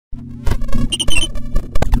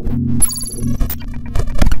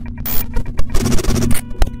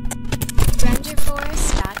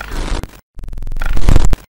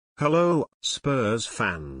Hello, Spurs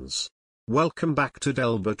fans. Welcome back to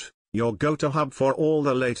Delbert, your go-to hub for all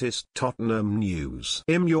the latest Tottenham news.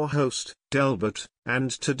 I'm your host, Delbert,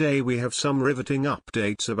 and today we have some riveting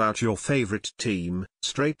updates about your favorite team,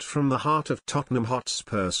 straight from the heart of Tottenham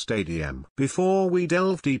Hotspur Stadium. Before we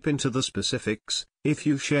delve deep into the specifics, if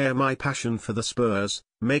you share my passion for the Spurs,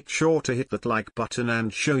 make sure to hit that like button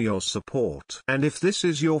and show your support. And if this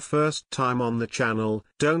is your first time on the channel,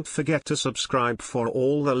 don't forget to subscribe for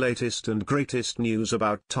all the latest and greatest news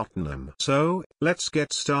about Tottenham. So, let's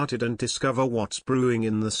get started and discover what's brewing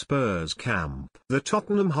in the Spurs camp. The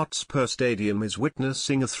Tottenham Hotspur Stadium is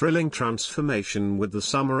witnessing a thrilling transformation with the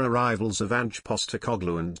summer arrivals of Ange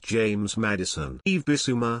Postecoglou and James Maddison. Yves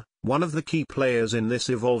Bissouma, one of the key players in this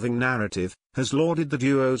evolving narrative, has lauded the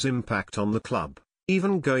duo's impact on the club,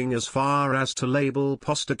 even going as far as to label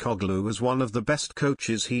Postecoglou as one of the best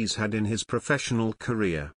coaches he's had in his professional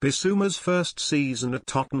career. Bissouma's first season at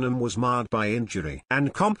Tottenham was marred by injury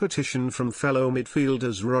and competition from fellow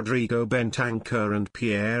midfielders Rodrigo Bentancur and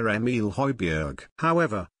Pierre-Emile Højbjerg.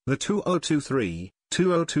 However, the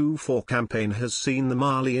 2023-2024 campaign has seen the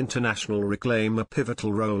Mali international reclaim a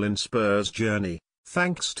pivotal role in Spurs' journey,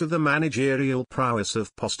 thanks to the managerial prowess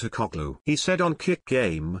of Postecoglou. He said on Kick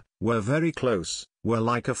Game, "We're very close, we're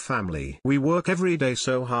like a family. We work every day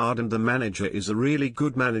so hard and the manager is a really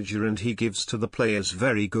good manager and he gives to the players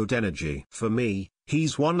very good energy. For me,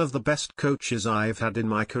 he's one of the best coaches I've had in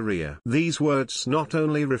my career." These words not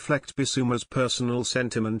only reflect Bissouma's personal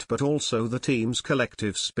sentiment but also the team's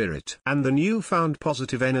collective spirit and the newfound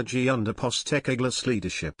positive energy under Postecoglou's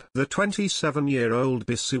leadership. The 27-year-old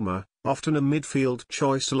Bissouma, often a midfield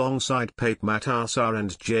choice alongside Pape Matar Sarr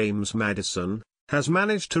and James Maddison, has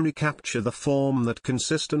managed to recapture the form that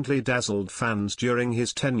consistently dazzled fans during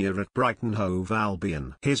his tenure at Brighton Hove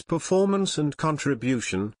Albion. His performance and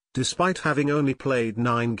contribution, despite having only played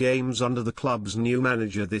 9 games under the club's new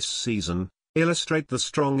manager this season, illustrate the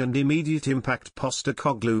strong and immediate impact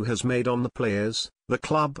Postecoglou has made on the players, the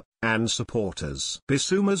club, and supporters.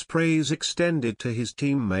 Bissouma's praise extended to his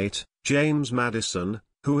teammate, James Maddison,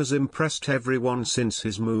 who has impressed everyone since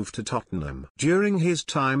his move to Tottenham. During his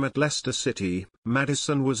time at Leicester City,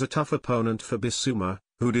 Maddison was a tough opponent for Bissouma,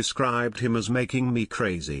 who described him as making me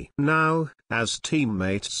crazy. Now, as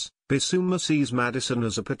teammates, Bissouma sees Maddison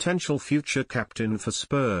as a potential future captain for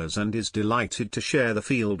Spurs and is delighted to share the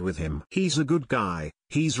field with him. "He's a good guy,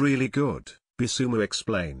 he's really good," Bissouma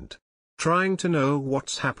explained, trying to know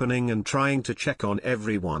what's happening and trying to check on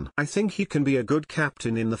everyone. "I think he can be a good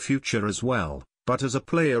captain in the future as well. But as a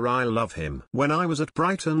player I love him. When I was at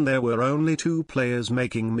Brighton there were only 2 players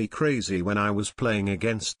making me crazy when I was playing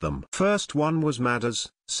against them. First one was Madders,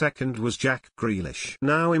 second was Jack Grealish.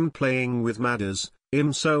 Now I'm playing with Madders,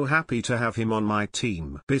 I'm so happy to have him on my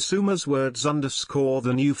team." Bissouma's words underscore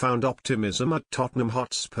the newfound optimism at Tottenham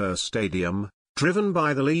Hotspur Stadium, driven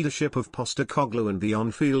by the leadership of Postecoglou and the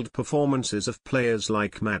on-field performances of players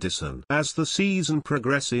like Maddison. As the season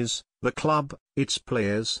progresses, the club, its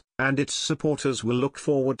players, and its supporters will look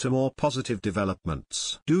forward to more positive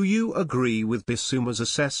developments. Do you agree with Bissouma's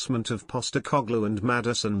assessment of Postecoglou and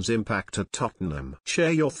Maddison's impact at Tottenham?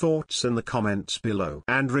 Share your thoughts in the comments below.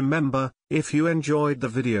 And remember, if you enjoyed the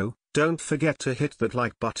video, don't forget to hit that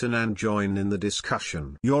like button and join in the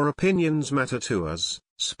discussion. Your opinions matter to us,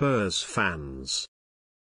 Spurs fans.